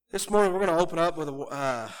This morning we're going to open up with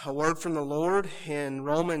a word from the Lord in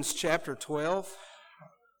Romans chapter 12.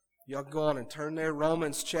 Y'all go on and turn there.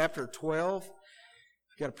 Romans chapter 12.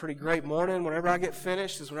 Got a pretty great morning. Whenever I get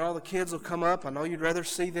finished is when all the kids will come up. I know you'd rather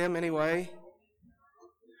see them anyway.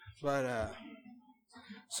 But,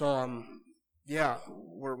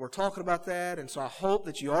 we're talking about that. And so I hope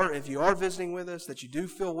that if you are visiting with us, that you do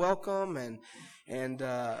feel welcome and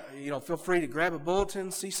feel free to grab a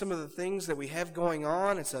bulletin, see some of the things that we have going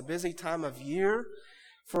on. It's a busy time of year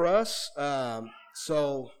for us.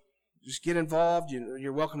 So just get involved.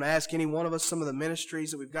 You're welcome to ask any one of us some of the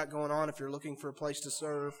ministries that we've got going on if you're looking for a place to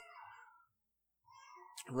serve.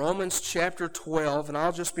 Romans chapter 12, and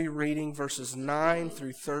I'll just be reading verses 9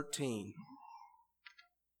 through 13.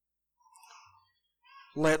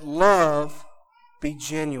 Let love be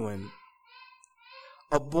genuine.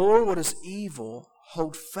 Abhor what is evil,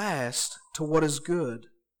 hold fast to what is good.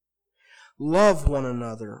 Love one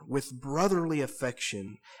another with brotherly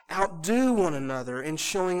affection. Outdo one another in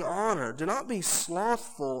showing honor. Do not be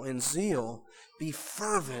slothful in zeal. Be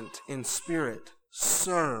fervent in spirit.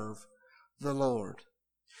 Serve the Lord.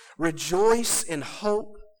 Rejoice in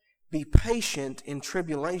hope. Be patient in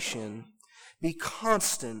tribulation. Be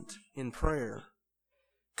constant in prayer.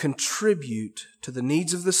 Contribute to the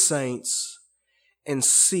needs of the saints and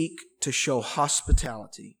seek to show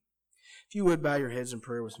hospitality. If you would bow your heads in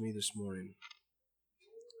prayer with me this morning.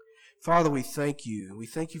 Father, we thank you. We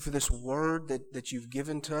thank you for this word that you've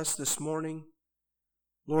given to us this morning.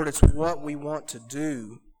 Lord, it's what we want to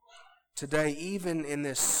do today, even in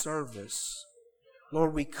this service.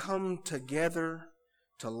 Lord, we come together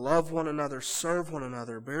to love one another, serve one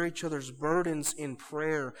another, bear each other's burdens in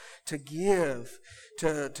prayer, to give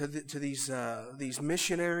to these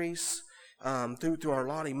missionaries. Through our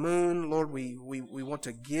Lottie Moon, Lord, we want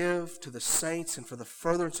to give to the saints and for the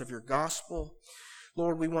furtherance of your gospel.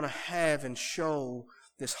 Lord, we want to have and show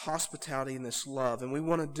this hospitality and this love. And we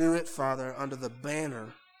want to do it, Father, under the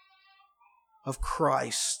banner of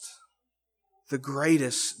Christ, the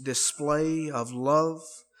greatest display of love,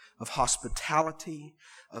 of hospitality,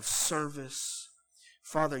 of service.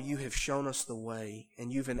 Father, you have shown us the way,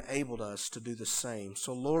 and you've enabled us to do the same.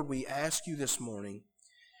 So, Lord, we ask you this morning,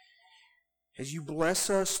 as you bless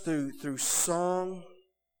us through song,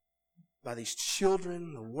 by these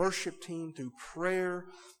children, the worship team, through prayer,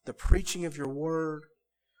 the preaching of your word,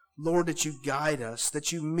 Lord, that you guide us,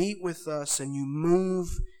 that you meet with us, and you move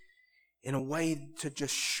in a way to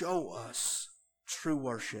just show us true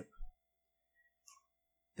worship.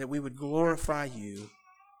 That we would glorify you,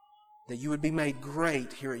 that you would be made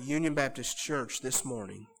great here at Union Baptist Church this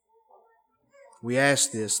morning. We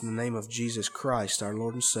ask this in the name of Jesus Christ, our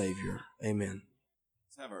Lord and Savior. Amen.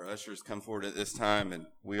 Let's have our ushers come forward at this time, and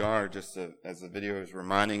we are, as the video is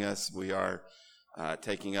reminding us, we are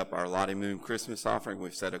taking up our Lottie Moon Christmas offering.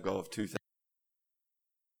 We've set a goal of $2,000.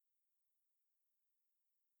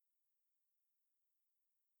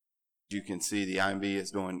 You can see the IMB is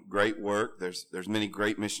doing great work. There's many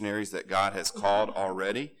great missionaries that God has called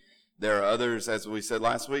already. There are others, as we said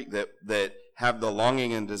last week, that have the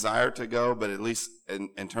longing and desire to go, but at least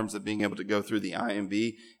in terms of being able to go through the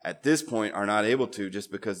IMB, at this point are not able to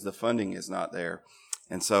just because the funding is not there.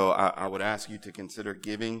 And so I would ask you to consider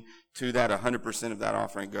giving to that. 100% of that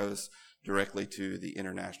offering goes directly to the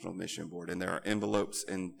International Mission Board, and there are envelopes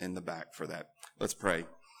in the back for that. Let's pray.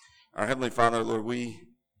 Our Heavenly Father, Lord,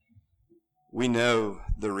 we know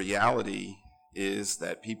the reality is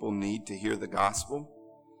that people need to hear the gospel.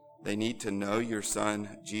 They need to know your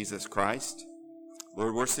Son, Jesus Christ.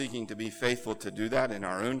 Lord, we're seeking to be faithful to do that in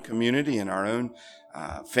our own community, in our own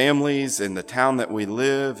families, in the town that we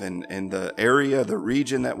live, and in the area, the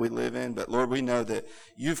region that we live in. But Lord, we know that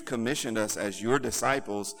you've commissioned us as your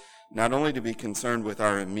disciples, not only to be concerned with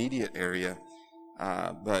our immediate area,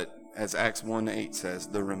 but as Acts 1:8 says,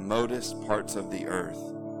 the remotest parts of the earth.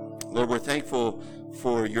 Lord, we're thankful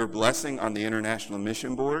for your blessing on the International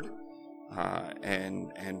Mission Board.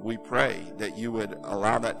 And we pray that you would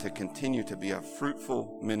allow that to continue to be a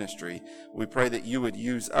fruitful ministry. We pray that you would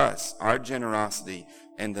use us, our generosity,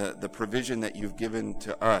 and the provision that you've given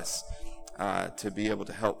to us to be able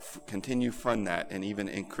to help continue fund that and even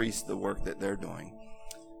increase the work that they're doing.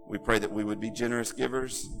 We pray that we would be generous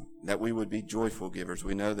givers, that we would be joyful givers.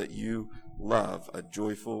 We know that you love a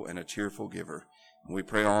joyful and a cheerful giver. And we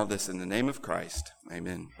pray all this in the name of Christ.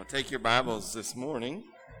 Amen. Well, take your Bibles this morning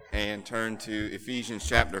and turn to Ephesians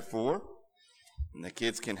chapter 4. And the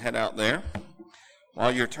kids can head out there.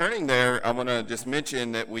 While you're turning there, I want to just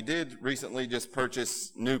mention that we did recently just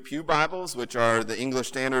purchase new Pew Bibles, which are the English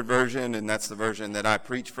Standard Version, and that's the version that I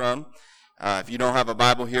preach from. If you don't have a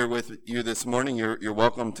Bible here with you this morning, you're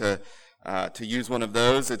welcome to use one of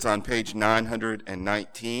those. It's on page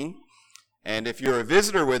 919. And if you're a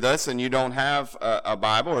visitor with us and you don't have a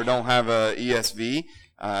Bible or don't have a ESV,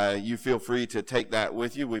 you feel free to take that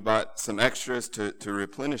with you. We bought some extras to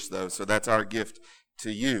replenish those, so that's our gift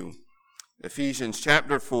to you. Ephesians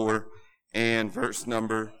chapter 4 and verse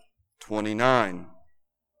number 29.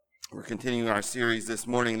 We're continuing our series this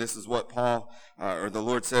morning. This is what the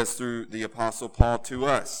Lord says through the Apostle Paul to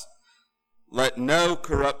us. Let no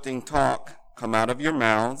corrupting talk come out of your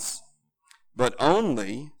mouths, but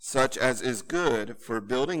only such as is good for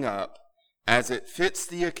building up, as it fits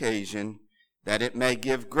the occasion, that it may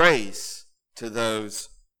give grace to those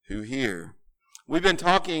who hear. We've been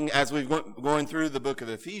talking, as we've going through the book of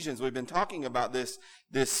Ephesians, we've been talking about this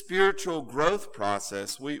spiritual growth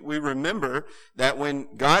process. We remember that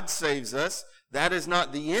when God saves us, that is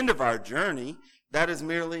not the end of our journey. That is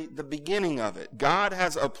merely the beginning of it. God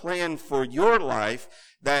has a plan for your life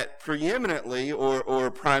that preeminently,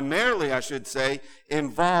 or primarily, I should say,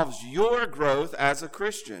 involves your growth as a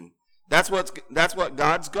Christian. That's what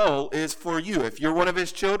God's goal is for you. If you're one of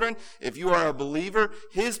His children, if you are a believer,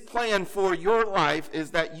 His plan for your life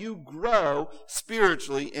is that you grow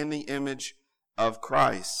spiritually in the image of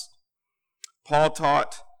Christ. Paul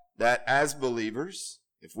taught that as believers,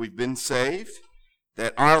 if we've been saved,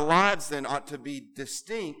 that our lives then ought to be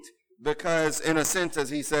distinct because, in a sense, as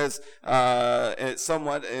he says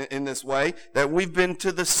somewhat in this way, that we've been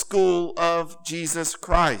to the school of Jesus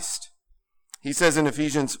Christ. He says in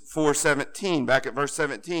Ephesians 4:17, back at verse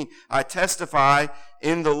 17, I testify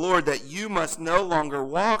in the Lord that you must no longer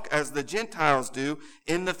walk as the Gentiles do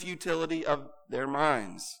in the futility of their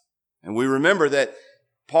minds. And we remember that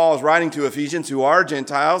Paul is writing to Ephesians who are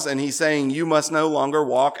Gentiles, and he's saying you must no longer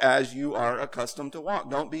walk as you are accustomed to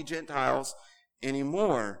walk. Don't be Gentiles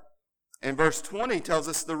anymore. And verse 20 tells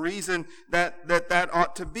us the reason that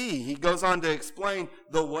ought to be. He goes on to explain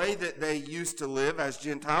the way that they used to live as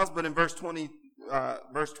Gentiles, but in verse 20,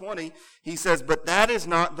 he says, but that is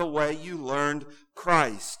not the way you learned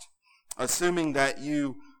Christ, assuming that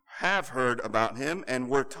you have heard about him and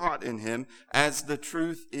were taught in him, as the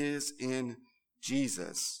truth is in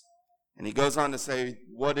Jesus. And he goes on to say,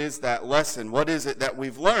 what is that lesson? What is it that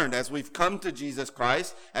we've learned as we've come to Jesus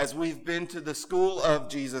Christ, as we've been to the school of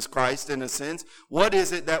Jesus Christ in a sense? What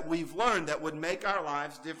is it that we've learned that would make our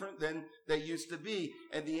lives different than they used to be?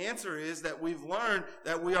 And the answer is that we've learned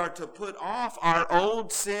that we are to put off our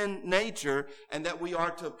old sin nature and that we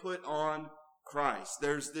are to put on Christ.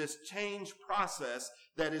 There's this change process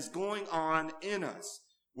that is going on in us.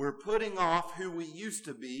 We're putting off who we used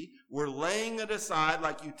to be. We're laying it aside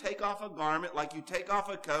like you take off a garment, like you take off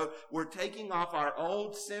a coat. We're taking off our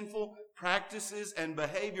old sinful practices and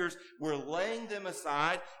behaviors. We're laying them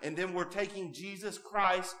aside, and then we're taking Jesus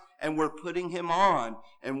Christ and we're putting him on,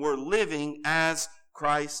 and we're living as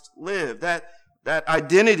Christ lived. That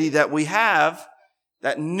identity that we have,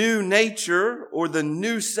 that new nature or the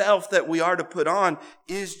new self that we are to put on,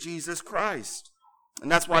 is Jesus Christ. And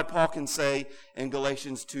that's why Paul can say in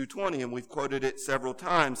Galatians 2:20, and we've quoted it several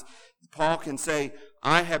times, Paul can say,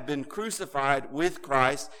 I have been crucified with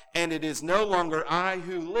Christ, and it is no longer I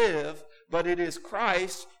who live, but it is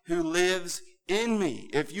Christ who lives in me.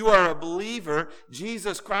 If you are a believer,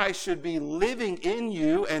 Jesus Christ should be living in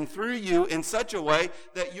you and through you in such a way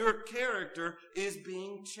that your character is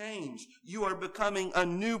being changed. You are becoming a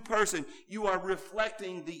new person. You are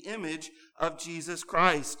reflecting the image of Jesus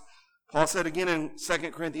Christ. Paul said again in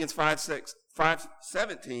 2 Corinthians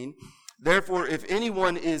 5:17, therefore, if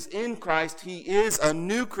anyone is in Christ, he is a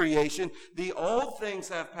new creation. The old things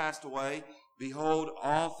have passed away. Behold,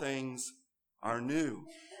 all things are new.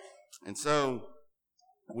 And so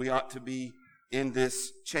we ought to be in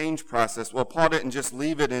this change process. Well, Paul didn't just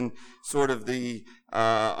leave it in sort of the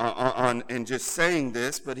and just saying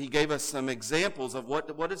this, but he gave us some examples of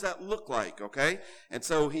what does that look like, okay? And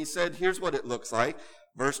so he said, here's what it looks like.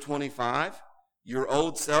 Verse 25, your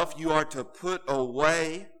old self, you are to put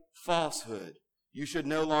away falsehood. You should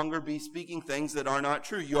no longer be speaking things that are not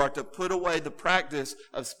true. You are to put away the practice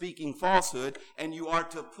of speaking falsehood, and you are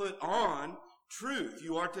to put on truth.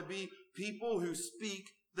 You are to be people who speak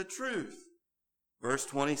the truth. Verse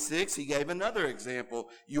 26, he gave another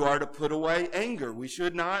example. You are to put away anger. We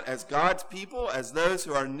should not, as God's people, as those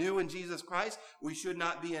who are new in Jesus Christ, we should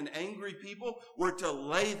not be an angry people. We're to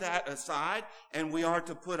lay that aside, and we are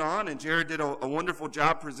to put on, and Jared did a wonderful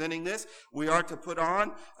job presenting this, we are to put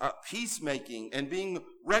on peacemaking and being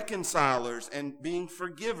reconcilers and being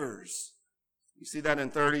forgivers. You see that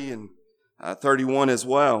in 30 and 31 as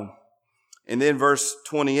well. And then verse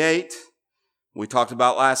 28, we talked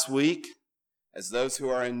about last week, As those who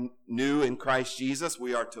are new in Christ Jesus,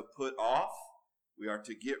 we are to put off, we are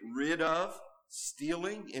to get rid of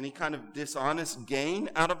stealing, any kind of dishonest gain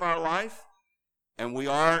out of our life. And we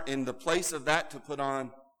are in the place of that to put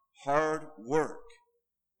on hard work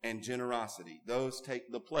and generosity. Those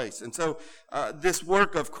take the place. And so this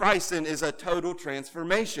work of Christ then is a total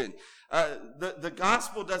transformation. The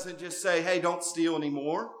gospel doesn't just say, hey, don't steal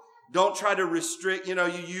anymore. Don't try to restrict, you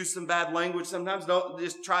use some bad language sometimes. Don't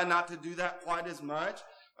just try not to do that quite as much.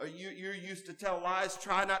 Or you're used to tell lies.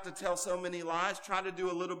 Try not to tell so many lies. Try to do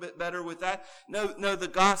a little bit better with that. No, the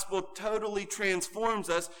gospel totally transforms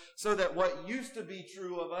us so that what used to be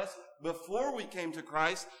true of us before we came to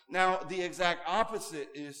Christ, now the exact opposite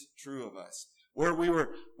is true of us. Where we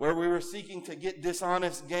were seeking to get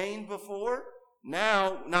dishonest gain before,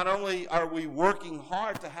 now not only are we working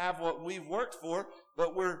hard to have what we've worked for,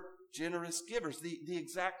 but we're generous givers. The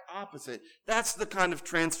exact opposite. That's the kind of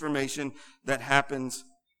transformation that happens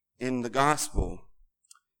in the gospel.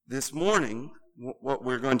 This morning, what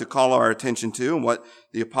we're going to call our attention to, and what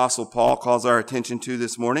the Apostle Paul calls our attention to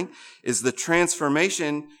this morning, is the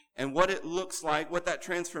transformation and what it looks like, what that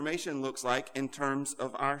transformation looks like in terms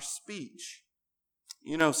of our speech.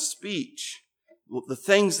 Speech, the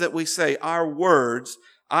things that we say, our words,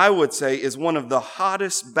 I would say, is one of the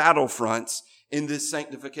hottest battlefronts in this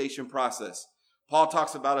sanctification process. Paul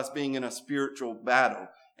talks about us being in a spiritual battle.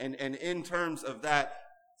 And in terms of that,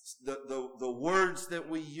 the words that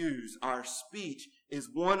we use, our speech, is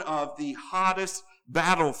one of the hottest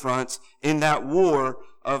battlefronts in that war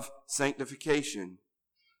of sanctification.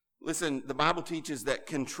 Listen, the Bible teaches that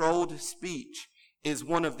controlled speech is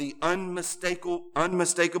one of the unmistakable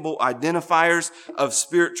identifiers of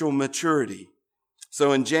spiritual maturity.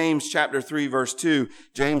 So in James chapter 3, verse 2,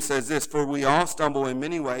 James says this, "For we all stumble in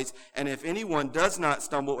many ways, and if anyone does not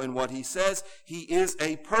stumble in what he says, he is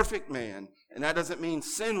a perfect man." And that doesn't mean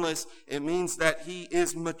sinless. It means that he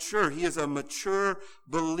is mature. He is a mature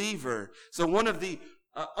believer. So one of the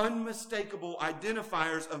unmistakable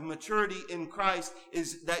identifiers of maturity in Christ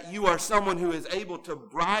is that you are someone who is able to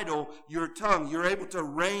bridle your tongue. You're able to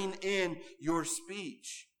rein in your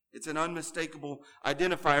speech. It's an unmistakable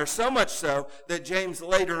identifier, so much so that James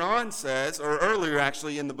later on says, or earlier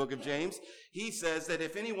actually in the book of James, he says that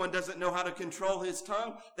if anyone doesn't know how to control his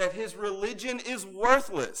tongue, that his religion is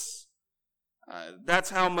worthless. That's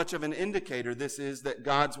how much of an indicator this is that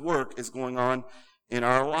God's work is going on in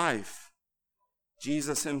our life.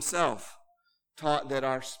 Jesus himself taught that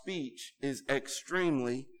our speech is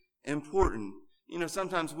extremely important.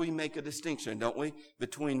 Sometimes we make a distinction, don't we,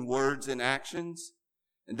 between words and actions.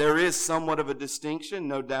 And there is somewhat of a distinction,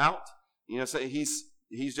 no doubt. Say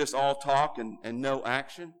he's just all talk and no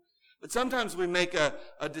action. But sometimes we make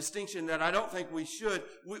a distinction that I don't think we should.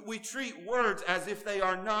 We treat words as if they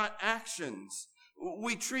are not actions.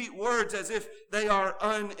 We treat words as if they are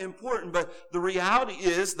unimportant. But the reality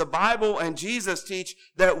is the Bible and Jesus teach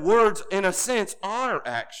that words, in a sense, are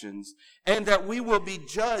actions. And that we will be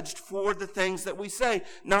judged for the things that we say,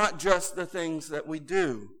 not just the things that we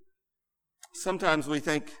do. Sometimes we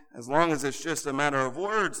think as long as it's just a matter of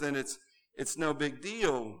words, then it's no big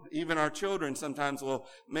deal. Even our children sometimes will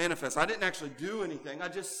manifest. I didn't actually do anything. I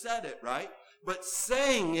just said it, right? But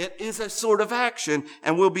saying it is a sort of action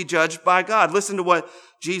and will be judged by God. Listen to what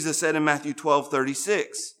Jesus said in Matthew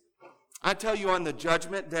 12:36. "I tell you, on the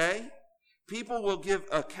judgment day, people will give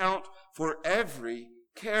account for every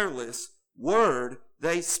careless word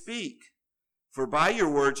they speak. For by your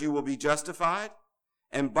words you will be justified,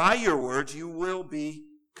 and by your words you will be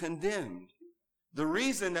condemned." The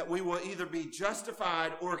reason that we will either be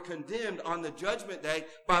justified or condemned on the judgment day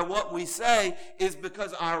by what we say is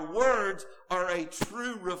because our words are a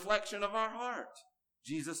true reflection of our heart.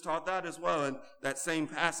 Jesus taught that as well in that same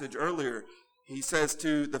passage earlier. He says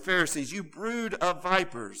to the Pharisees, "You brood of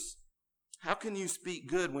vipers, how can you speak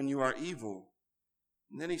good when you are evil?"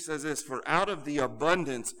 And then he says this, "For out of the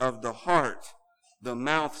abundance of the heart, the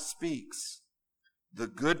mouth speaks. The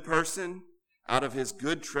good person out of his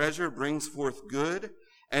good treasure brings forth good,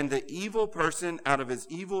 and the evil person out of his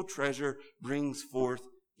evil treasure brings forth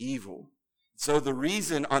evil." So the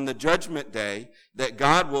reason on the judgment day that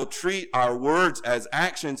God will treat our words as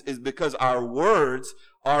actions is because our words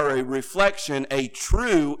are a reflection, a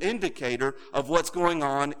true indicator of what's going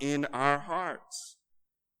on in our hearts.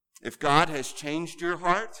 If God has changed your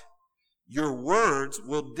heart, your words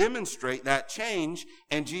will demonstrate that change,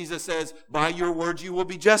 and Jesus says, by your words you will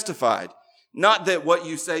be justified. Not that what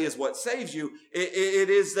you say is what saves you. It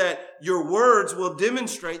is that your words will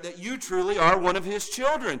demonstrate that you truly are one of his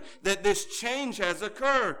children, that this change has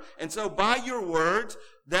occurred. And so by your words,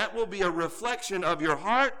 that will be a reflection of your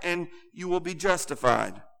heart, and you will be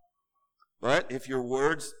justified. But if your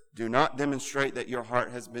words do not demonstrate that your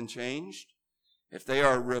heart has been changed, if they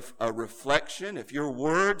are a reflection, if your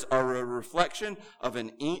words are a reflection of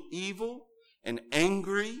an evil, an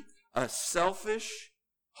angry, a selfish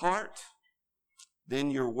heart,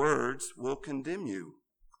 then your words will condemn you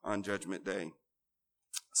on Judgment Day.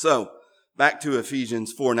 So, back to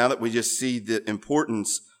Ephesians 4. Now that we just see the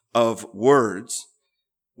importance of words,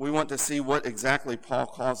 we want to see what exactly Paul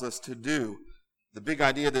calls us to do. The big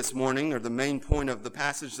idea this morning, or the main point of the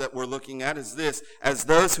passage that we're looking at, is this: as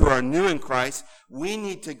those who are new in Christ, we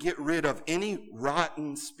need to get rid of any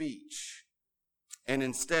rotten speech and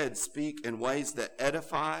instead speak in ways that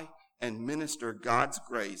edify and minister God's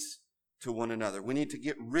grace to one another. We need to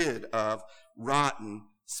get rid of rotten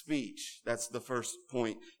speech. That's the first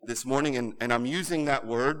point this morning, and I'm using that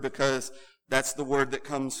word because that's the word that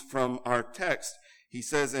comes from our text. He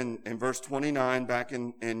says in verse 29, back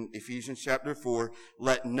in Ephesians chapter 4,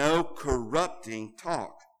 let no corrupting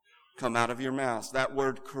talk come out of your mouths. That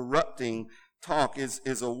word corrupting talk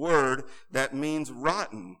is a word that means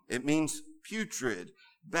rotten. It means putrid,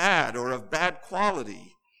 bad, or of bad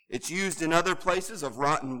quality. It's used in other places of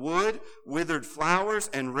rotten wood, withered flowers,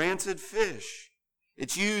 and rancid fish.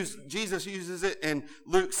 Jesus uses it in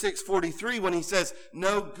Luke 6:43 when he says,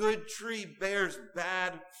 no good tree bears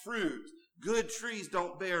bad fruit. Good trees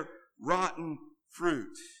don't bear rotten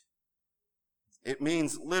fruit. It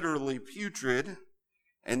means literally putrid.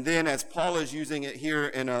 And then as Paul is using it here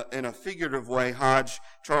in a figurative way,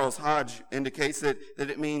 Charles Hodge indicates that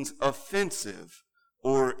it means offensive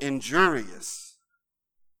or injurious.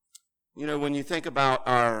 You know, when you think about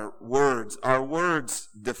our words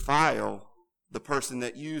defile the person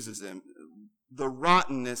that uses them. The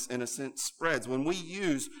rottenness, in a sense, spreads. When we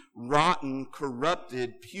use rotten,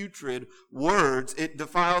 corrupted, putrid words, it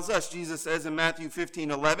defiles us. Jesus says in Matthew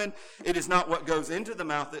 15:11, it is not what goes into the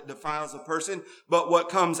mouth that defiles a person, but what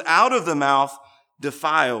comes out of the mouth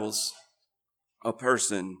defiles a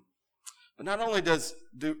person. But not only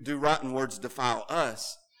do rotten words defile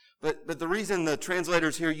us, but the reason the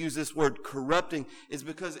translators here use this word corrupting is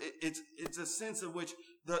because it's a sense of which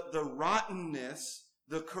the rottenness,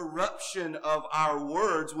 the corruption of our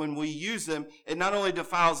words when we use them, it not only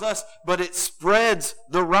defiles us, but it spreads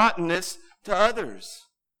the rottenness to others.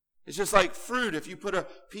 It's just like fruit. If you put a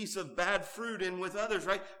piece of bad fruit in with others,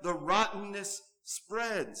 right, the rottenness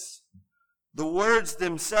spreads. The words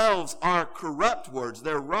themselves are corrupt words.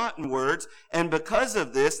 They're rotten words, and because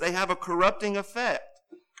of this, they have a corrupting effect.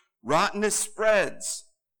 Rottenness spreads.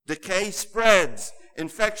 Decay spreads.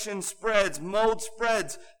 Infection spreads, mold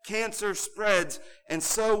spreads, cancer spreads, and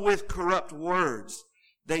so with corrupt words.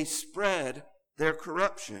 They spread their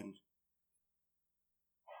corruption.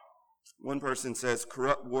 One person says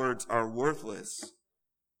corrupt words are worthless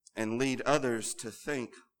and lead others to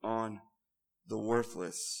think on the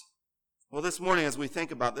worthless. Well, this morning as we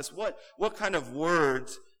think about this, what kind of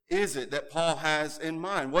words is it that Paul has in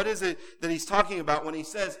mind? What is it that he's talking about when he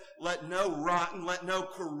says, let no rotten, let no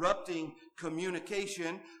corrupting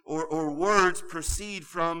communication or words proceed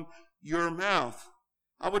from your mouth?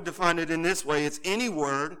 I would define it in this way. It's any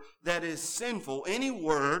word that is sinful, any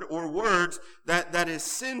word or words that is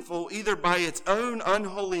sinful either by its own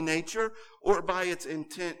unholy nature or by its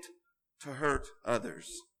intent to hurt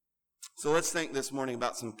others. So let's think this morning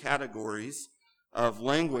about some categories of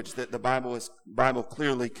language that the Bible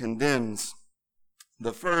clearly condemns.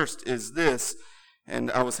 The first is this,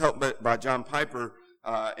 and I was helped by John Piper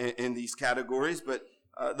in these categories, but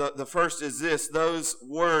the first is this: those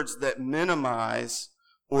words that minimize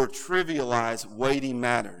or trivialize weighty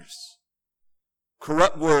matters.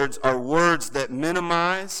 Corrupt words are words that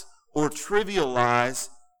minimize or trivialize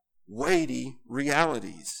weighty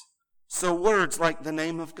realities. So words like the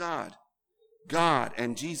name of God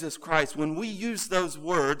and Jesus Christ, when we use those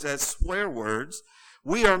words as swear words,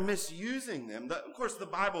 we are misusing them. Of course, the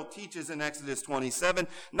Bible teaches in Exodus 27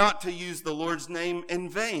 not to use the Lord's name in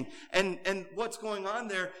vain. And what's going on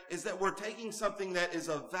there is that we're taking something that is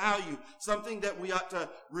of value, something that we ought to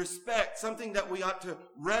respect, something that we ought to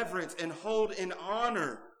reverence and hold in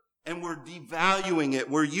honor, and we're devaluing it.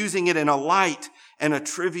 We're using it in a light and a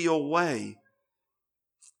trivial way.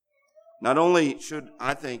 Not only should,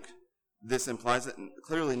 I think, this implies that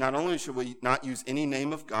clearly not only should we not use any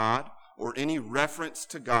name of God or any reference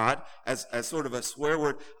to God as sort of a swear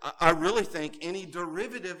word, I really think any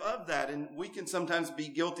derivative of that, and we can sometimes be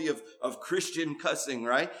guilty of Christian cussing,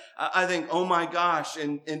 right? I think, oh my gosh,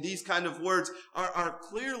 and these kind of words are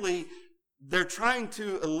clearly, they're trying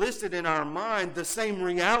to elicit in our mind the same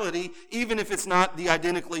reality, even if it's not the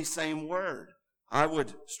identically same word. I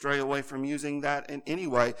would stray away from using that in any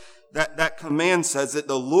way. That command says that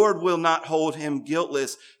the Lord will not hold him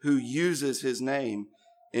guiltless who uses his name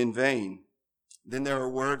in vain. Then there are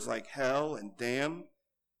words like hell and damn.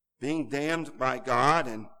 Being damned by God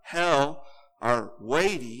and hell are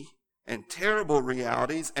weighty and terrible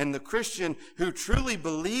realities, and the Christian who truly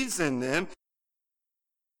believes in them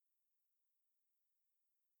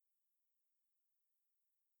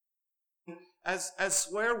as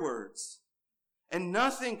swear words. And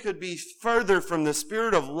nothing could be further from the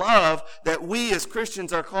spirit of love that we as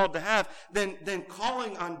Christians are called to have than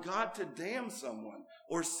calling on God to damn someone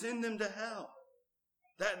or send them to hell.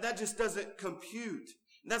 That just doesn't compute.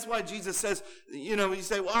 That's why Jesus says, you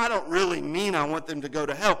say, well, I don't really mean I want them to go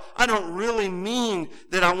to hell. I don't really mean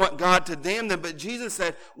that I want God to damn them. But Jesus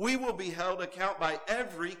said, we will be held account by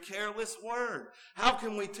every careless word. How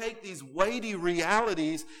can we take these weighty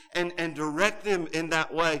realities and direct them in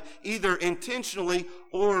that way, either intentionally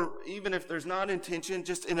or even if there's not intention,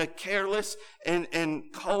 just in a careless and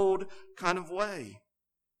cold kind of way?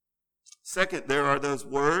 Second, there are those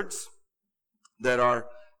words that are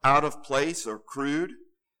out of place or crude.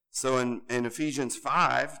 So in Ephesians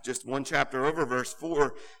 5, just one chapter over, verse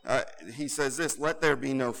 4, he says this, let there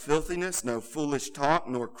be no filthiness, no foolish talk,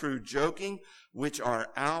 nor crude joking, which are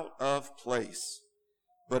out of place.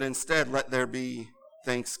 But instead, let there be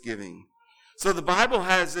thanksgiving. So the Bible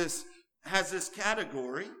has this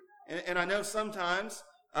category, and I know sometimes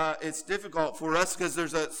it's difficult for us because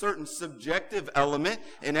there's a certain subjective element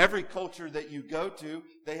in every culture that you go to.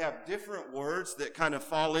 They have different words that kind of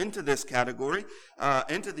fall into this category,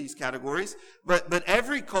 into these categories. But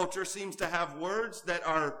every culture seems to have words that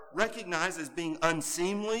are recognized as being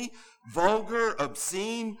unseemly, vulgar,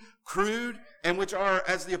 obscene, crude, and which are,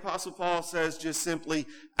 as the Apostle Paul says, just simply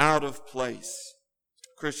out of place.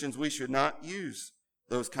 Christians, we should not use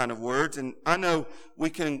those kind of words. And I know we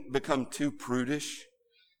can become too prudish.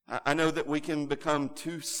 I know that we can become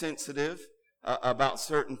too sensitive about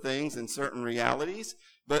certain things and certain realities,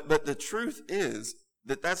 but the truth is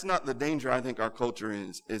that that's not the danger I think our culture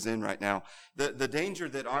is in right now. The danger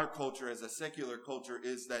that our culture as a secular culture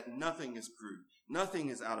is that nothing is crude. Nothing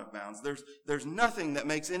is out of bounds. There's nothing that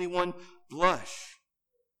makes anyone blush.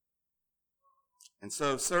 And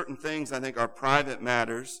so certain things I think are private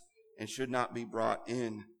matters and should not be brought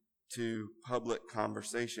in to public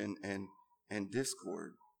conversation and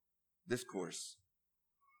discourse.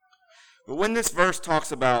 But when this verse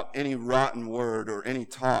talks about any rotten word or any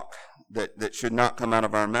talk that should not come out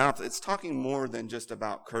of our mouth, it's talking more than just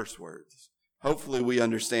about curse words. Hopefully we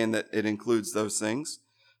understand that it includes those things.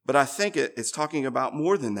 But I think it's talking about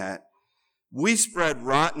more than that. We spread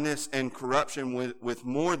rottenness and corruption with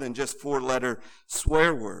more than just 4-letter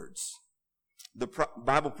swear words. The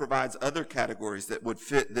Bible provides other categories that would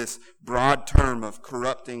fit this broad term of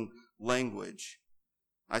corrupting language.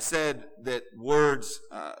 I said that words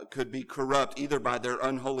could be corrupt either by their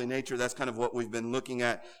unholy nature, that's kind of what we've been looking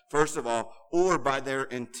at, first of all, or by their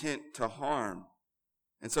intent to harm.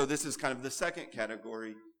 And so this is kind of the second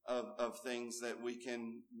category of things that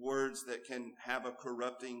words that can have a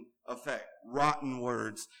corrupting effect, rotten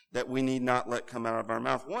words that we need not let come out of our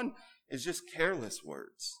mouth. One is just careless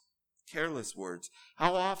words. Careless words.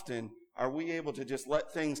 How often are we able to just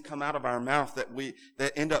let things come out of our mouth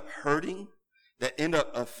that end up hurting, that end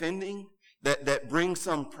up offending, that bring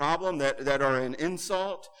some problem, that are an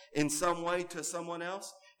insult in some way to someone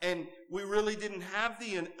else? And we really didn't have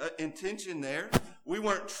the intention there. We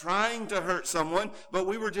weren't trying to hurt someone, but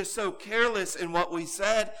we were just so careless in what we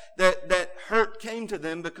said that hurt came to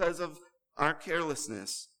them because of our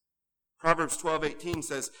carelessness. Proverbs 12:18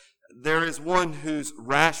 says, there is one whose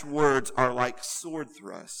rash words are like sword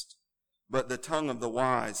thrust, but the tongue of the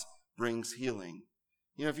wise brings healing.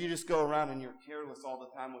 You know, if you just go around and you're careless all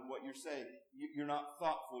the time with what you're saying, you're not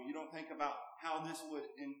thoughtful. You don't think about how this would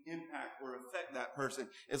impact or affect that person.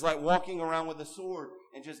 It's like walking around with a sword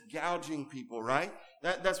and just gouging people, right?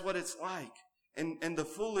 That's what it's like. And the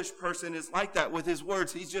foolish person is like that with his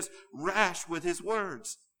words. He's just rash with his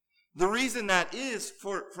words. The reason that is,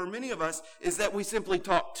 for many of us, is that we simply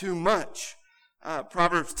talk too much.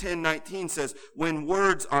 Proverbs 10:19 says, when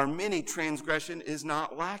words are many, transgression is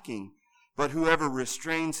not lacking. But whoever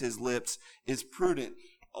restrains his lips is prudent.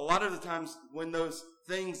 A lot of the times when those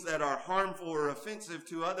things that are harmful or offensive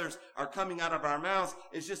to others are coming out of our mouths,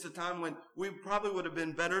 it's just a time when we probably would have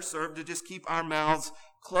been better served to just keep our mouths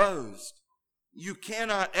closed. You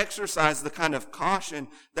cannot exercise the kind of caution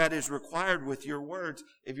that is required with your words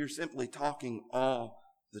if you're simply talking all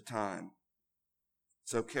the time.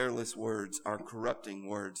 So careless words are corrupting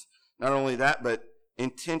words. Not only that, but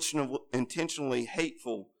intentionally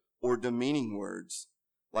hateful or demeaning words,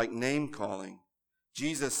 like name-calling.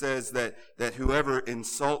 Jesus says that whoever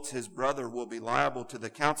insults his brother will be liable to the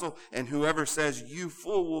council, and whoever says, "You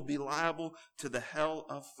fool," will be liable to the hell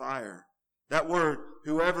of fire. That word,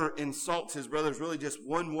 whoever insults his brother, is really just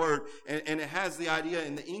one word, and it has the idea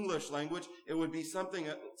in the English language, it would be something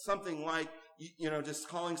like, just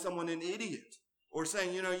calling someone an idiot, or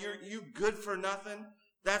saying, you good for nothing.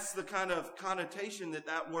 That's the kind of connotation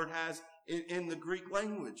that word has in the Greek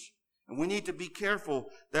language. And we need to be careful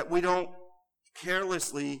that we don't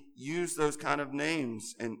carelessly use those kind of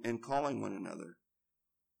names and calling one another.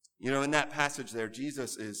 In that passage there,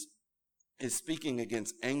 Jesus is speaking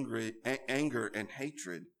against anger and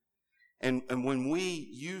hatred. And when we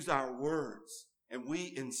use our words and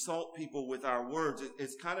we insult people with our words,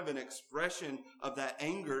 it's kind of an expression of that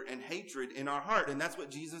anger and hatred in our heart. And that's what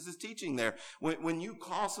Jesus is teaching there. When you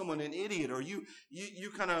call someone an idiot, or you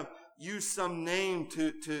kind of use some name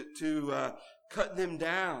to cut them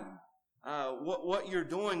down, what you're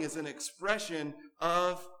doing is an expression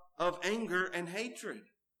of anger and hatred.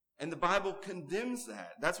 And the Bible condemns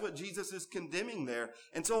that. That's what Jesus is condemning there.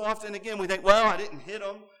 And so often, again, we think, well, I didn't hit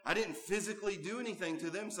them. I didn't physically do anything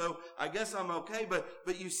to them, so I guess I'm okay.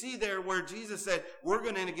 But you see there where Jesus said, we're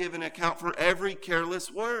going to give an account for every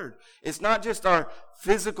careless word. It's not just our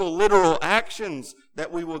physical, literal actions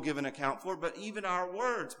that we will give an account for, but even our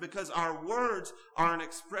words, because our words are an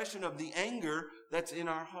expression of the anger that's in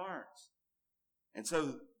our hearts. And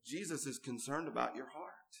so Jesus is concerned about your heart.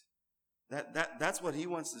 That's what he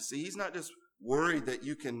wants to see. He's not just worried that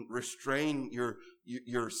you can restrain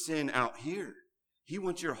your sin out here. He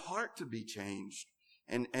wants your heart to be changed.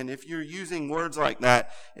 And if you're using words like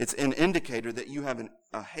that, it's an indicator that you have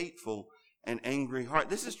a hateful and angry heart.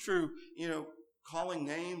 This is true, calling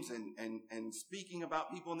names and speaking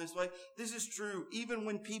about people in this way. This is true even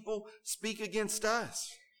when people speak against us.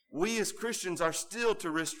 We as Christians are still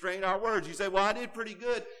to restrain our words. You say, well, I did pretty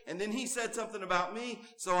good, and then he said something about me,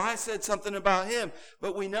 so I said something about him.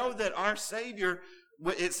 But we know that our Savior,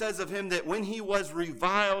 it says of him that when he was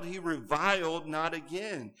reviled, he reviled not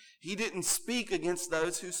again. He didn't speak against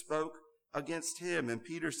those who spoke against him. And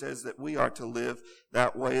Peter says that we are to live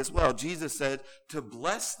that way as well. Jesus said to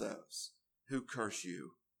bless those who curse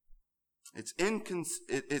you.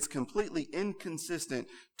 It's completely inconsistent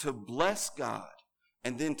to bless God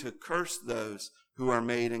and then to curse those who are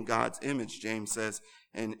made in God's image, James says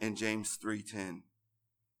in James 3:10.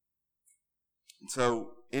 And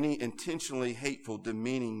so any intentionally hateful,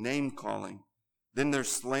 demeaning, name-calling. Then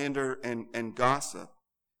there's slander and gossip.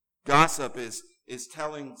 Gossip is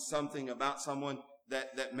telling something about someone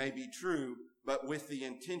that may be true, but with the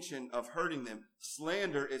intention of hurting them.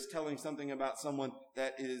 Slander is telling something about someone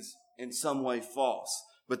that is in some way false.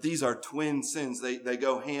 But these are twin sins. They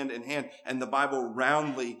go hand in hand, and the Bible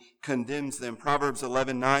roundly condemns them. Proverbs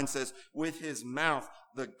 11:9 says, with his mouth,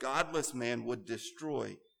 the godless man would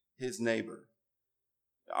destroy his neighbor.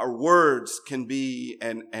 Our words can be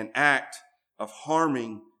an act of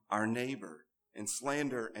harming our neighbor, and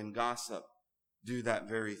slander and gossip do that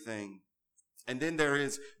very thing. And then there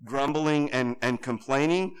is grumbling and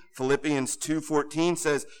complaining. Philippians 2:14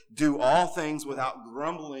 says, do all things without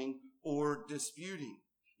grumbling or disputing.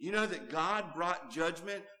 You know that God brought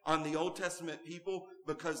judgment on the Old Testament people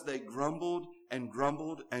because they grumbled and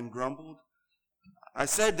grumbled and grumbled. I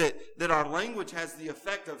said that our language has the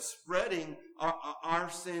effect of spreading our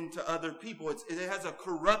sin to other people. It has a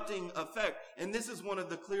corrupting effect. And this is one of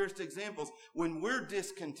the clearest examples. When we're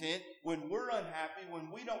discontent, when we're unhappy, when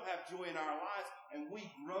we don't have joy in our lives, and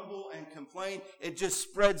we grumble and complain, it just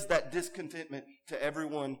spreads that discontentment to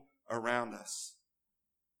everyone around us.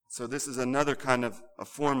 So this is another kind of a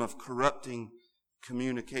form of corrupting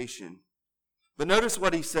communication. But notice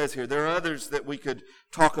what he says here. There are others that we could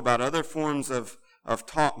talk about, other forms of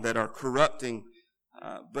talk that are corrupting.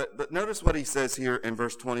 But notice what he says here in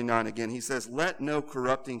verse 29 again. He says, let no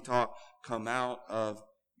corrupting talk come out of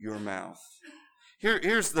your mouth.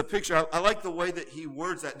 Here's the picture. I like the way that he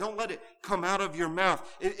words that. Don't let it come out of your mouth.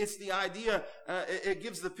 It's the idea, it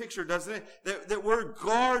gives the picture, doesn't it? That we're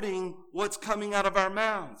guarding what's coming out of our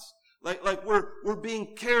mouths. Like we're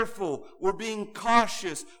being careful, we're being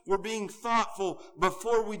cautious, we're being thoughtful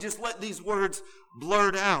before we just let these words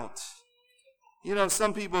blurt out.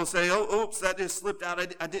 Some people say, oh, oops, that just slipped out.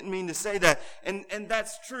 I didn't mean to say that. And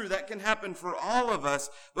that's true. That can happen for all of us.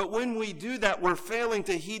 But when we do that, we're failing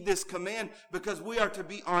to heed this command because we are to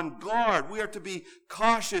be on guard. We are to be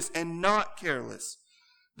cautious and not careless.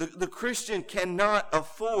 The Christian cannot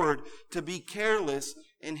afford to be careless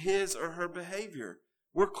in his or her behavior.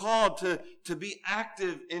 We're called to be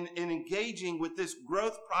active in engaging with this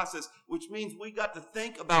growth process, which means we got to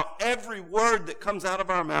think about every word that comes out of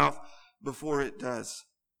our mouth before it does.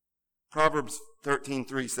 Proverbs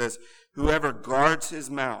 13:3 says, whoever guards his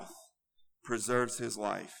mouth preserves his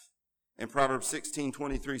life. And Proverbs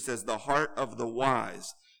 16:23 says, the heart of the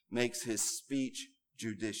wise makes his speech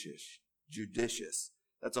judicious. Judicious.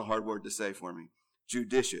 That's a hard word to say for me.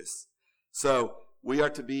 Judicious. So we are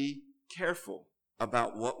to be careful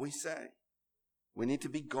about what we say. We need to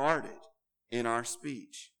be guarded in our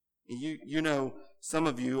speech. You know, some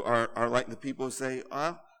of you are like the people who say,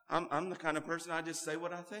 I'm the kind of person, I just say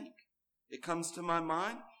what I think. It comes to my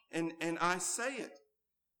mind and I say it.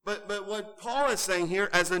 But what Paul is saying here,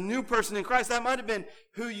 as a new person in Christ, that might have been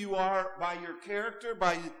who you are by your character,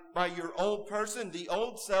 by your old person, the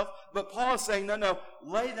old self. But Paul is saying, no,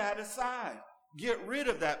 lay that aside. Get rid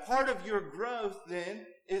of that. Part of your growth then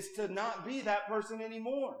is to not be that person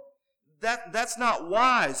anymore. That's not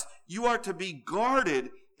wise. You are to be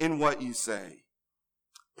guarded in what you say.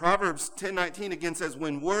 Proverbs 10:19 again says,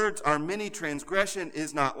 when words are many, transgression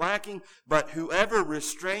is not lacking, but whoever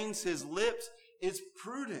restrains his lips is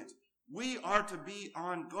prudent. We are to be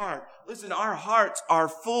on guard. Listen, our hearts are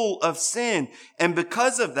full of sin. And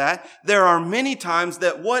because of that, there are many times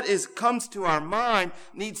that what comes to our mind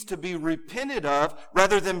needs to be repented of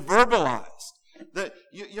rather than verbalized.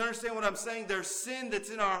 You understand what I'm saying? There's sin that's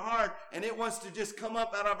in our heart and it wants to just come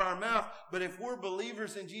up out of our mouth. But if we're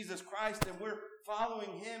believers in Jesus Christ and we're following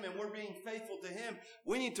him and we're being faithful to him,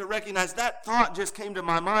 we need to recognize that thought just came to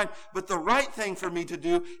my mind. But the right thing for me to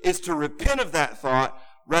do is to repent of that thought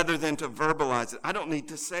rather than to verbalize it. I don't need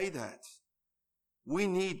to say that. We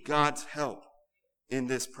need God's help in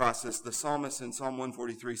this process. The psalmist in Psalm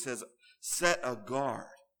 143 says, set a guard,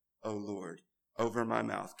 O Lord, over my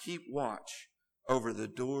mouth. Keep watch over the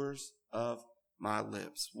doors of my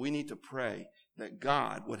lips. We need to pray that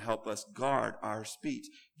God would help us guard our speech.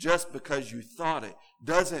 Just because you thought it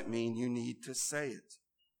doesn't mean you need to say it.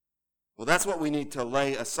 Well, that's what we need to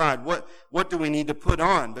lay aside. What do we need to put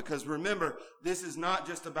on? Because remember, this is not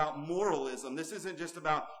just about moralism. This isn't just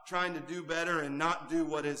about trying to do better and not do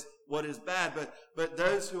what is bad. But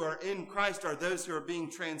those who are in Christ are those who are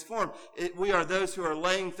being transformed. We are those who are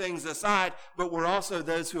laying things aside, but we're also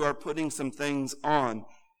those who are putting some things on.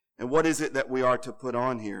 And what is it that we are to put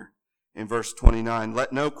on here? In verse 29,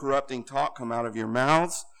 let no corrupting talk come out of your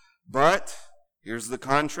mouths, but, here's the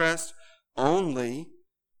contrast, only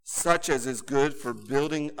such as is good for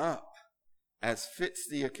building up, as fits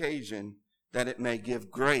the occasion, that it may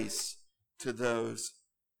give grace to those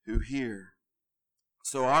who hear.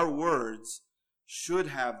 So our words should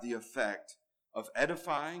have the effect of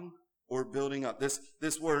edifying or building up.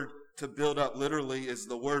 This word to build up literally is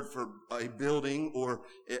the word for a building, or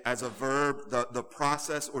as a verb, the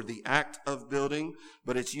process or the act of building,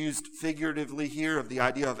 but it's used figuratively here of the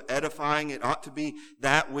idea of edifying. It ought to be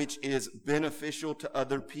that which is beneficial to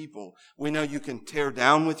other people. We know you can tear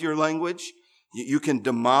down with your language, you can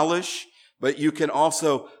demolish, but you can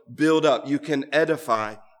also build up. You can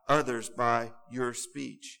edify others by your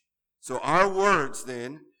speech. So our words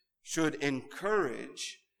then should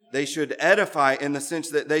encourage. They should edify in the sense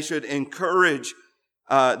that they should encourage,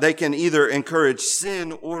 they can either encourage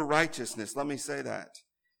sin or righteousness. Let me say that.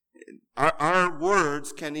 Our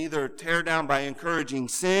words can either tear down by encouraging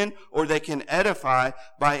sin, or they can edify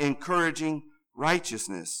by encouraging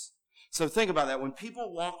righteousness. So think about that. When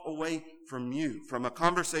people walk away from you, from a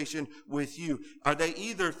conversation with you, are they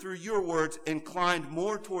either through your words inclined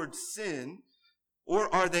more towards sin,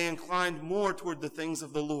 or are they inclined more toward the things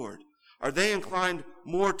of the Lord? Are they inclined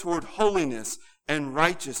more toward holiness and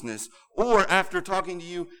righteousness? Or after talking to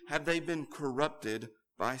you, have they been corrupted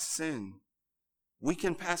by sin? We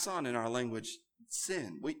can pass on in our language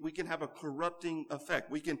sin. We can have a corrupting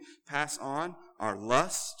effect. We can pass on our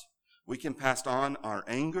lust. We can pass on our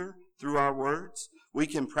anger through our words. We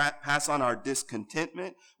can pass on our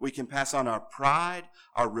discontentment. We can pass on our pride,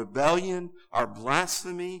 our rebellion, our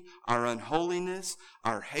blasphemy, our unholiness,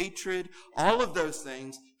 our hatred. All of those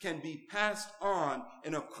things can be passed on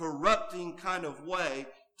in a corrupting kind of way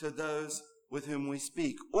to those with whom we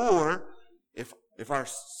speak. Or if our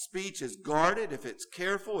speech is guarded, if it's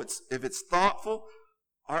careful, if it's thoughtful,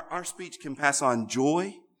 our speech can pass on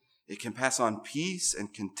joy. It can pass on peace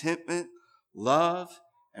and contentment, love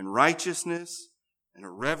and righteousness, and a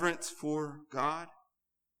reverence for God.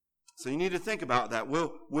 So you need to think about that.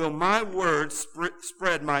 Will my words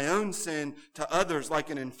spread my own sin to others like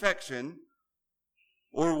an infection,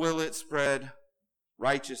 or will it spread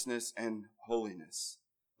righteousness and holiness?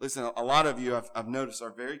 Listen, a lot of you I've noticed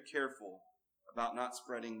are very careful about not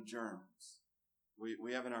spreading germs.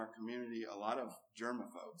 We have in our community a lot of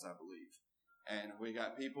germaphobes, I believe. And we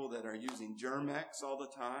got people that are using Germ-X all the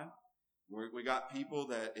time. We got people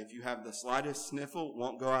that if you have the slightest sniffle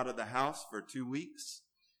won't go out of the house for 2 weeks.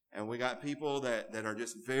 And we got people that are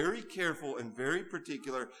just very careful and very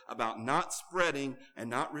particular about not spreading and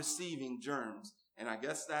not receiving germs. And I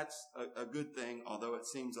guess that's a good thing, although it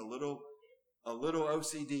seems a little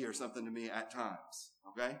OCD or something to me at times.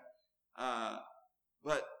 Okay?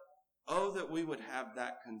 But oh, that we would have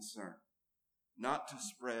that concern, not to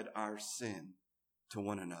spread our sin to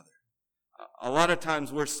one another. A lot of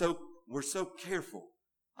times we're so careful.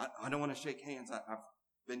 I don't want to shake hands. I've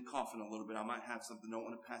been coughing a little bit. I might have something. Don't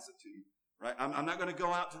want to pass it to you. Right? I'm not going to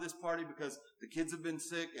go out to this party because the kids have been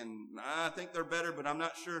sick and I think they're better, but I'm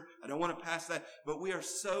not sure. I don't want to pass that. But we are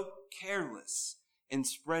so careless in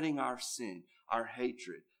spreading our sin, our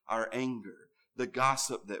hatred, our anger, the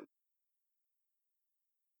gossip that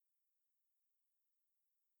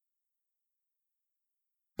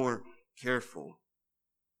more careful.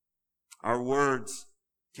 Our words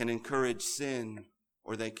can encourage sin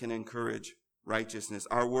or they can encourage righteousness.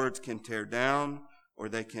 Our words can tear down or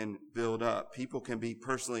they can build up. People can be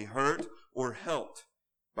personally hurt or helped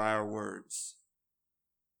by our words.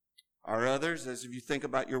 Are others, as if you think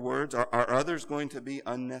about your words, are others going to be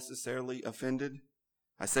unnecessarily offended?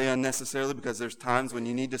 I say unnecessarily because there's times when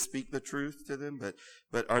you need to speak the truth to them,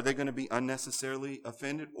 but are they going to be unnecessarily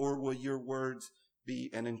offended, or will your words be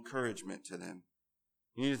an encouragement to them?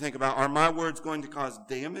 You need to think about, are my words going to cause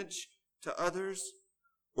damage to others,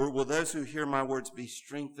 or will those who hear my words be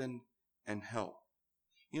strengthened and helped?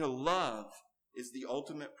 You know, love is the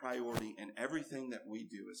ultimate priority in everything that we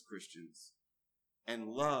do as Christians. And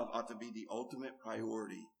love ought to be the ultimate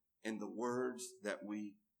priority in the words that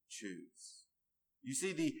we choose. You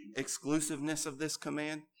see the exclusiveness of this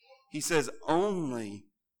command? He says, only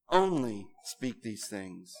speak these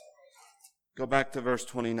things. Go back to verse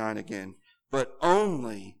 29 again. But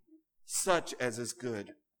only such as is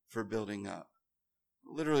good for building up.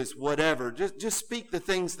 Literally, it's whatever. Just speak the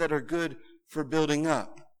things that are good for building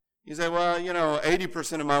up. You say, well,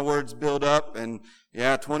 80% of my words build up, and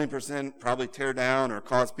 20% probably tear down or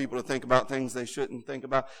cause people to think about things they shouldn't think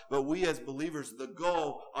about. But we as believers, the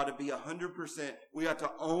goal ought to be 100%. We ought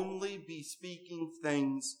to only be speaking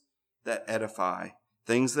things that edify,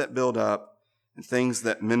 things that build up, and things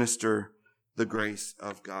that minister the grace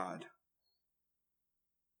of God.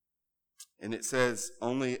 And it says,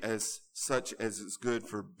 only as such as is good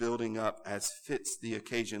for building up as fits the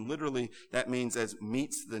occasion. Literally, that means as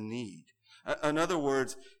meets the need. In other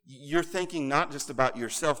words, you're thinking not just about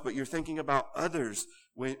yourself, but you're thinking about others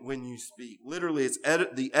when you speak. Literally, it's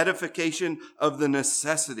the edification of the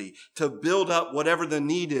necessity to build up whatever the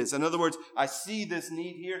need is. In other words, I see this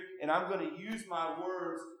need here, and I'm going to use my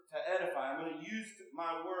words to edify. I'm going to use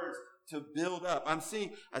my words to build up. I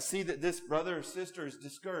see that this brother or sister is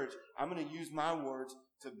discouraged. I'm going to use my words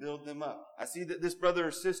to build them up. I see that this brother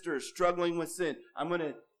or sister is struggling with sin.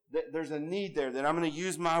 There's a need there that I'm going to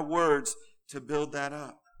use my words to build that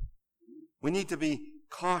up. We need to be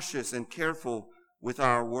cautious and careful with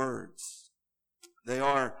our words. They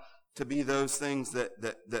are to be those things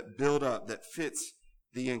that build up, that fits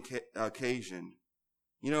the occasion.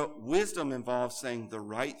 Wisdom involves saying the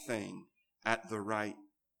right thing at the right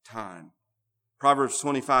time. Proverbs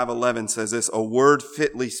 25:11 says this, a word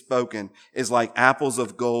fitly spoken is like apples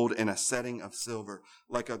of gold in a setting of silver.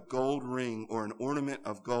 Like a gold ring or an ornament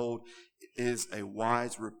of gold is a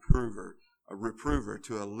wise reprover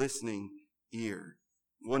to a listening ear.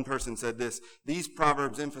 One person said this, these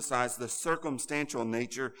proverbs emphasize the circumstantial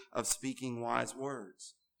nature of speaking wise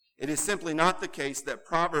words. It is simply not the case that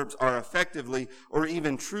proverbs are effectively or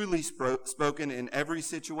even truly spoken in every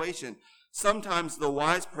situation. Sometimes the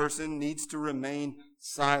wise person needs to remain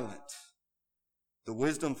silent. The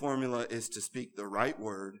wisdom formula is to speak the right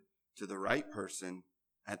word to the right person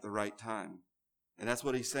at the right time. And that's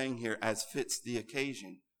what he's saying here, as fits the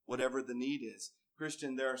occasion, whatever the need is.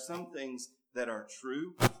 Christian, there are some things that are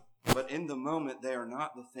true, but in the moment they are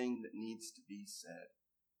not the thing that needs to be said.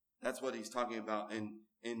 That's what he's talking about in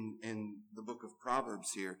the book of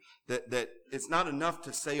Proverbs here. That it's not enough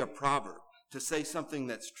to say a proverb, to say something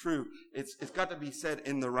that's true. It's got to be said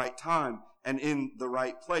in the right time and in the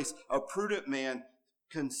right place. A prudent man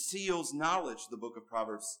conceals knowledge, the book of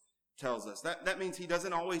Proverbs tells us. That means he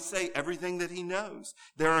doesn't always say everything that he knows.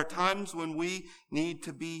 There are times when we need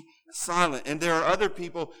to be silent. And there are other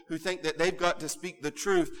people who think that they've got to speak the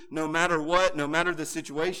truth no matter what, no matter the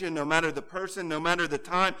situation, no matter the person, no matter the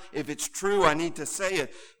time. If it's true, I need to say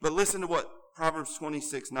it. But listen to what Proverbs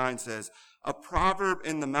 26:9 says. A proverb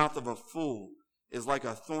in the mouth of a fool is like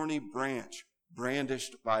a thorny branch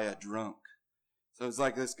brandished by a drunk. So it's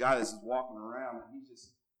like this guy that's walking around and he's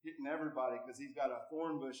just hitting everybody because he's got a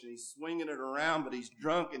thorn bush and he's swinging it around, but he's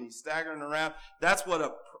drunk and he's staggering around. That's what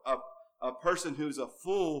a person who's a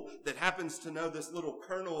fool that happens to know this little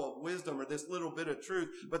kernel of wisdom or this little bit of truth,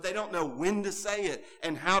 but they don't know when to say it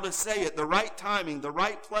and how to say it, the right timing, the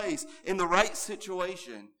right place, in the right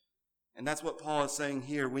situation. And that's what Paul is saying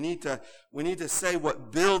here. We need to say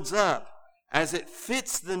what builds up as it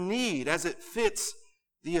fits the need, as it fits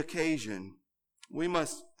the occasion. We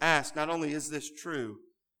must ask, not only is this true,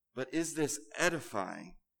 but is this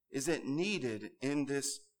edifying? Is it needed in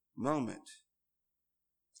this moment?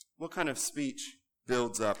 What kind of speech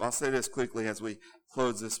builds up? I'll say this quickly as we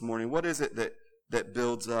close this morning. What is it that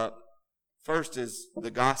builds up? First is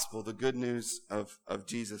the gospel, the good news of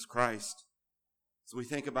Jesus Christ. As we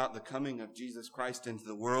think about the coming of Jesus Christ into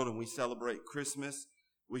the world and we celebrate Christmas,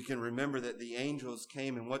 we can remember that the angels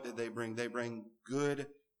came and what did they bring? They bring good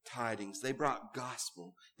tidings. They brought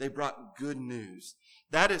gospel. They brought good news.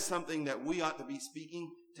 That is something that we ought to be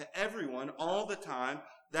speaking to everyone all the time.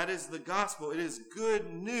 That is the gospel. It is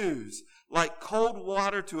good news. Like cold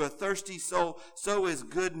water to a thirsty soul, so is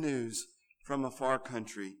good news from a far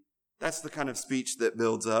country. That's the kind of speech that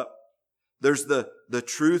builds up. There's the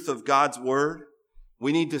truth of God's word.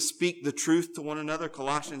 We need to speak the truth to one another.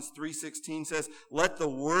 Colossians 3:16 says, "Let the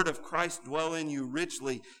word of Christ dwell in you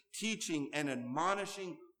richly, teaching and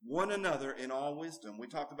admonishing one another in all wisdom." We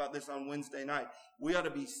talked about this on Wednesday night. We ought to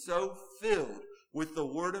be so filled with the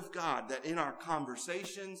word of God that in our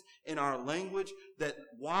conversations, in our language, that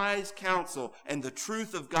wise counsel and the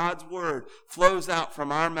truth of God's word flows out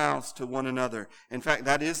from our mouths to one another. In fact,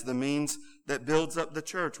 that is the means that builds up the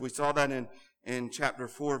church. We saw that in chapter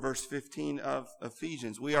 4, verse 15 of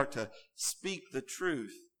Ephesians. We are to speak the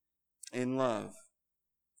truth in love.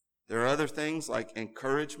 There are other things like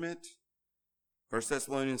encouragement. 1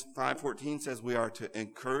 Thessalonians 5:14 says we are to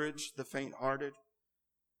encourage the faint-hearted.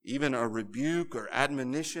 Even a rebuke or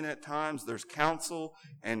admonition at times. There's counsel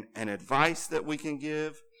and advice that we can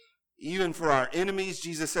give. Even for our enemies,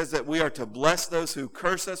 Jesus says that we are to bless those who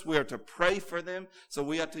curse us. We are to pray for them. So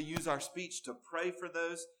we have to use our speech to pray for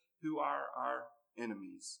those who are our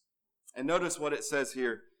enemies. And notice what it says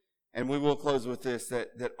here, and we will close with this,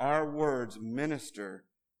 that our words minister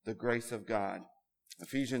the grace of God.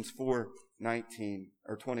 Ephesians 4:19,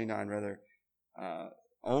 or 29 rather.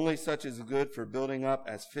 Only such is good for building up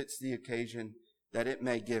as fits the occasion, that it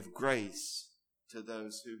may give grace to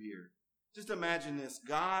those who hear. Just imagine this.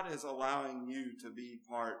 God is allowing you to be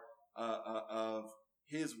part of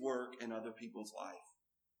his work in other people's life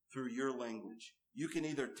through your language. You can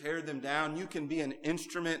either tear them down, you can be an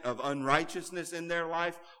instrument of unrighteousness in their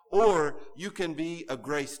life, or you can be a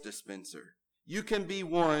grace dispenser. You can be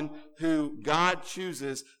one who God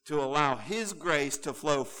chooses to allow his grace to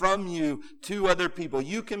flow from you to other people.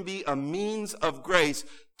 You can be a means of grace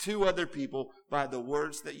to other people by the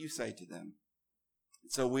words that you say to them.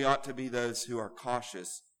 So we ought to be those who are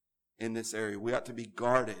cautious in this area. We ought to be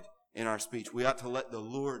guarded in our speech. We ought to let the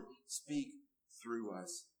Lord speak through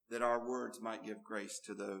us, that our words might give grace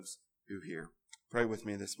to those who hear. Pray with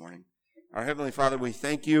me this morning. Our Heavenly Father, we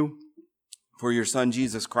thank you for your Son,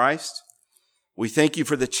 Jesus Christ. We thank you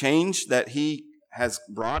for the change that he has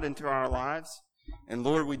brought into our lives. And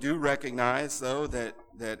Lord, we do recognize, though, that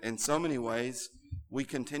in so many ways we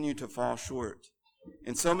continue to fall short.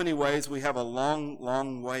 In so many ways we have a long,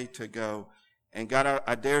 long way to go. And God,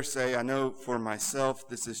 I dare say, I know for myself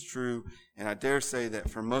this is true, and I dare say that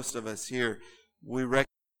for most of us here, we recognize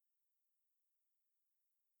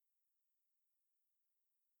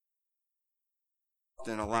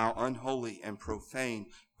and allow unholy and profane,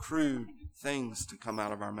 crude things to come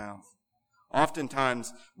out of our mouth.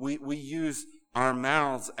 Oftentimes, we use our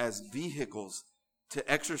mouths as vehicles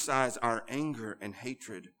to exercise our anger and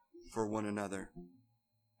hatred for one another.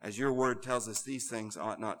 As your word tells us, these things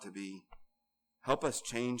ought not to be. Help us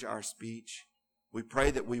change our speech. We pray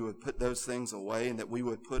that we would put those things away and that we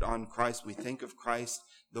would put on Christ. We think of Christ,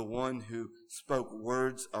 the one who spoke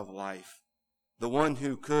words of life, the one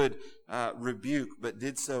who could rebuke but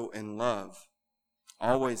did so in love.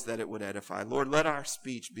 Always that it would edify. Lord, let our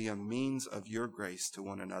speech be a means of your grace to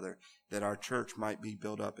one another, that our church might be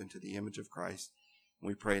built up into the image of Christ.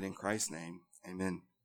 We pray it in Christ's name. Amen.